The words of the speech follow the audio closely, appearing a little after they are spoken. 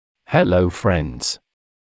Hello friends.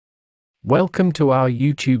 Welcome to our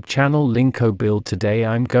YouTube channel LinkoBuild. Today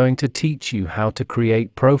I'm going to teach you how to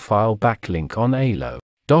create profile backlink on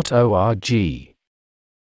Eilo.org.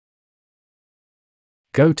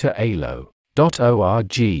 Go to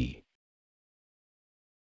Eilo.org.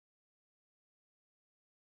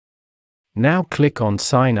 Now click on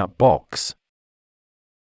Sign Up box.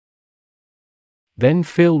 Then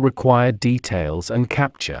fill required details and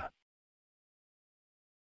captcha.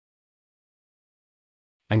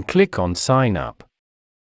 And click on Sign Up.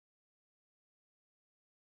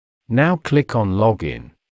 Now click on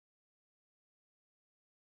Login.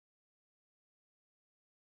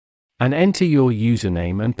 And enter your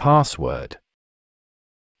username and password.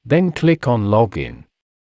 Then click on Login.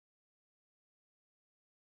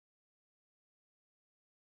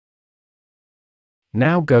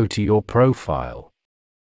 Now go to your profile.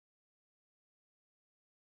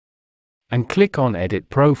 And click on Edit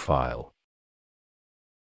Profile.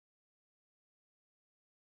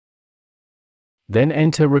 Then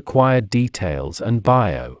enter required details and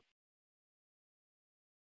bio.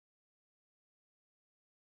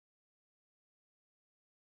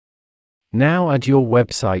 Now add your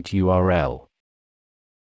website URL.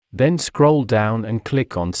 Then scroll down and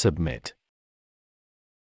click on Submit.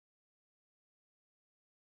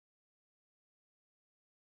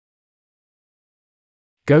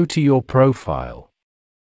 Go to your profile.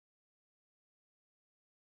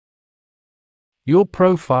 Your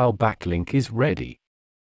profile backlink is ready.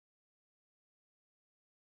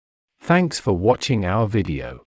 Thanks for watching our video.